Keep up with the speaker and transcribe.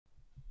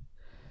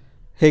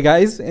Hey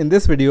guys, in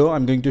this video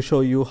I'm going to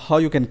show you how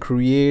you can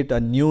create a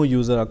new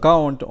user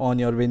account on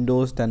your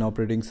Windows 10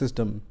 operating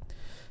system.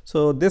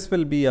 So this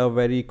will be a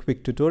very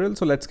quick tutorial,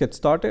 so let's get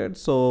started.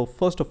 So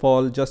first of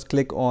all, just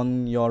click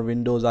on your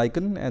Windows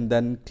icon and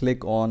then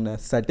click on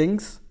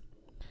settings.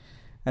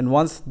 And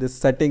once this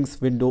settings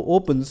window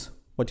opens,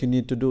 what you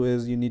need to do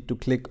is you need to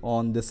click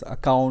on this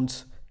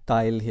accounts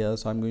tile here.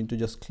 So I'm going to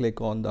just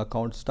click on the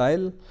accounts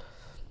tile.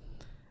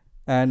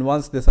 And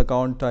once this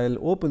account tile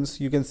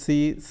opens, you can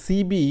see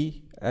CB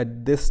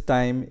at this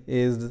time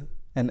is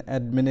an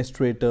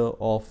administrator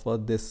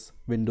of this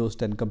Windows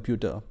 10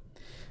 computer.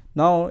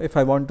 Now, if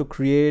I want to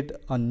create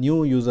a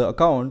new user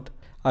account,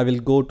 I will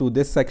go to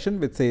this section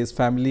which says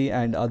family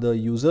and other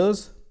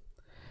users.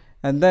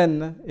 And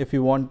then if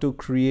you want to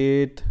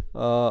create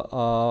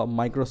a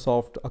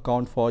Microsoft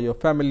account for your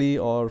family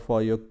or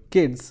for your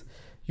kids,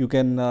 you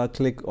can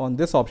click on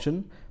this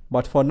option.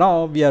 But for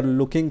now, we are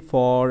looking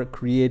for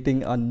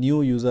creating a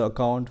new user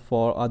account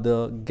for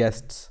other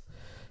guests.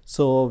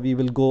 So we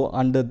will go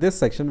under this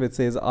section which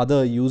says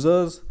other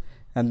users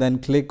and then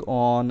click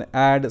on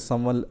add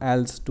someone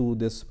else to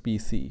this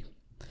PC.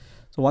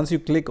 So once you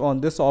click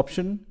on this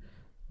option,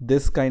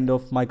 this kind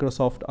of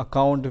Microsoft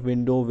account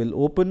window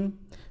will open,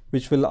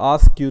 which will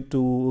ask you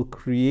to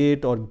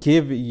create or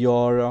give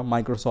your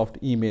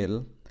Microsoft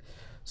email.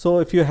 So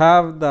if you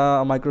have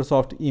the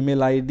Microsoft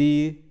email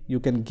ID, you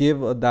can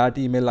give that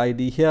email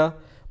ID here.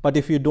 But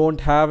if you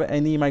don't have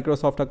any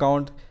Microsoft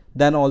account,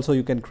 then also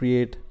you can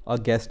create a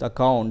guest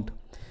account.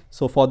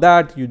 So for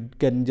that, you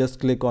can just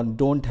click on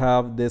don't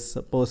have this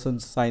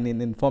person's sign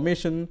in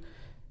information.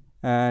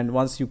 And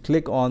once you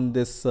click on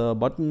this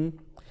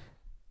button,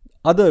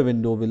 other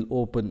window will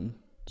open.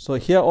 So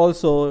here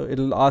also it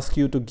will ask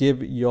you to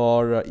give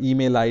your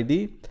email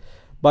ID.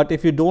 But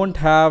if you don't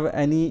have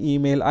any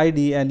email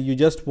ID and you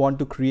just want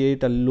to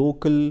create a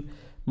local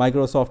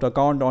Microsoft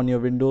account on your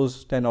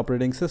Windows 10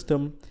 operating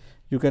system,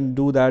 you can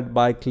do that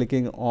by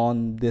clicking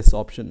on this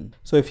option.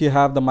 So if you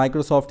have the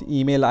Microsoft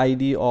email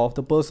ID of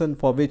the person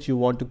for which you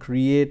want to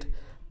create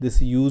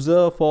this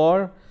user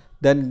for,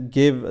 then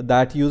give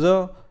that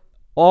user.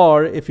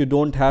 Or if you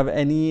don't have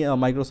any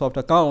Microsoft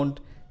account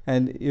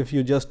and if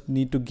you just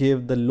need to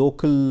give the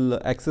local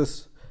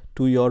access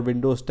to your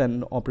Windows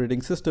 10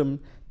 operating system,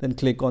 then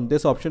click on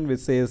this option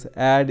which says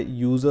add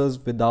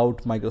users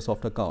without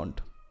Microsoft account.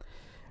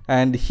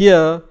 And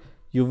here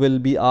you will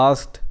be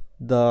asked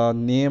the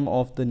name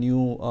of the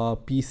new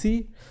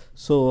PC.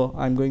 So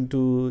I'm going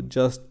to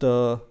just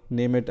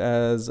name it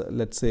as,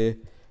 let's say,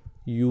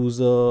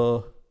 user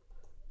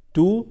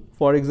 2,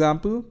 for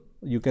example.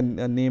 You can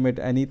name it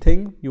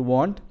anything you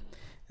want.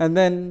 And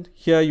then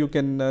here you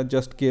can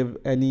just give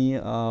any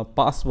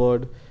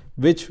password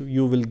which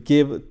you will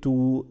give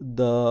to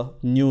the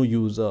new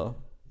user.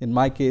 In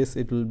my case,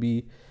 it will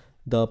be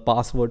the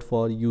password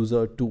for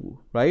user 2,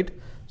 right?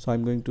 So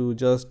I'm going to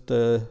just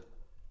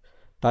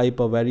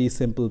type a very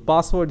simple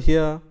password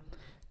here,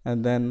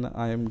 and then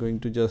I am going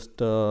to just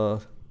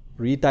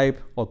retype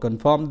or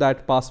confirm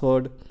that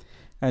password.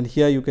 And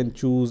here you can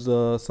choose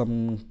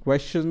some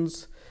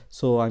questions.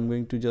 So I'm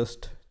going to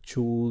just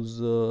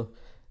choose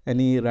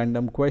any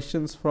random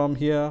questions from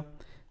here,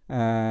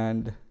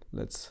 and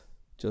let's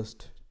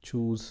just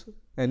choose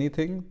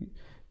anything.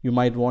 You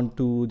might want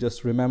to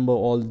just remember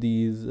all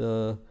these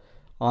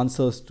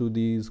answers to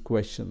these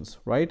questions,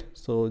 right?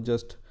 So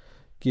just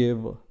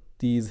give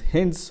these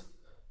hints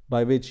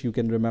by which you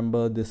can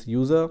remember this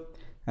user,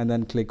 and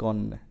then click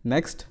on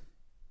next.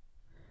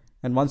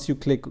 And once you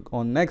click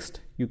on next,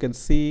 you can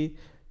see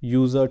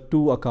user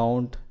 2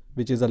 account,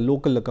 which is a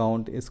local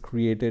account, is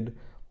created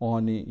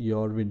on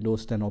your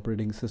Windows 10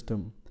 operating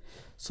system.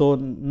 So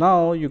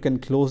now you can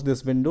close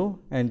this window,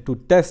 and to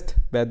test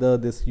whether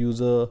this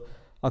user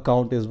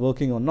account is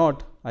working or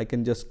not, I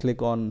can just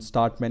click on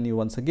start menu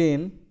once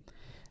again.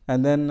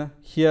 And then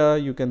here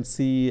you can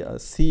see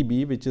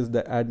CB, which is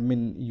the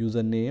admin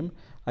username.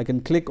 I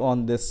can click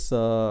on this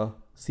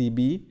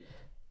CB,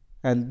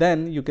 and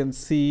then you can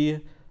see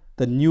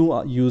the new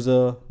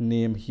user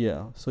name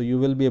here. So you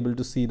will be able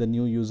to see the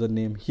new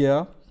username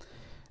here.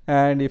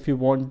 And if you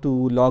want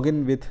to log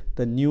in with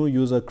the new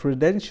user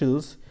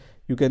credentials,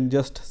 you can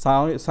just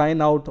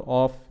sign out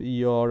of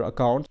your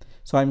account.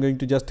 So I'm going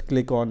to just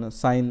click on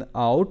sign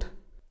out.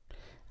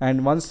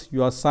 And once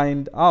you are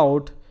signed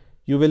out,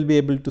 you will be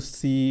able to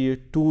see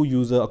two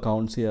user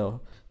accounts here.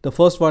 The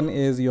first one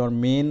is your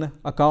main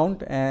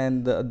account,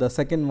 and the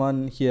second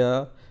one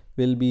here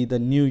will be the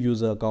new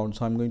user account.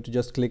 So I'm going to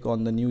just click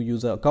on the new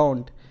user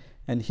account,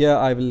 and here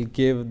I will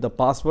give the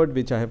password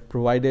which I have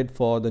provided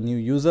for the new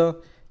user,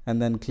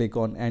 and then click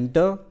on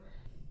enter.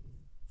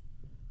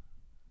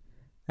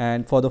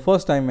 And for the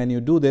first time when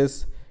you do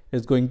this,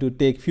 it's going to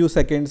take few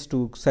seconds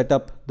to set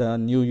up the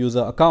new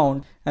user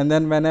account. And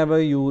then whenever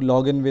you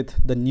log in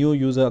with the new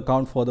user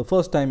account for the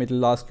first time, it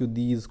will ask you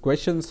these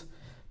questions.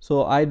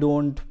 So I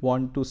don't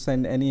want to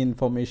send any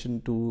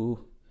information to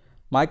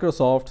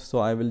Microsoft, so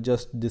I will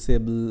just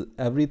disable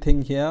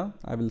everything here.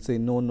 I will say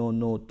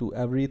no to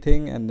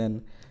everything, and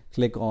then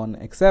click on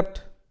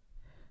accept.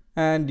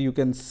 And you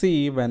can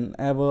see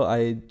whenever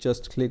I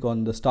just click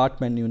on the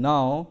start menu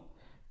now,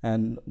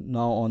 and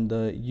now on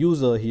the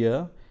user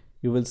here,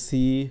 you will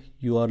see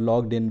you are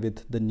logged in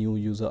with the new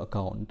user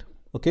account.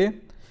 Okay,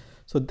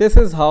 so this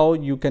is how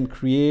you can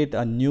create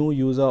a new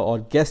user or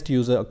guest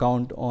user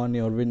account on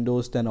your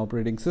Windows 10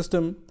 operating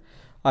system.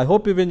 I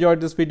hope you've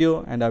enjoyed this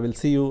video, and I will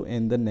see you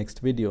in the next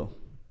video.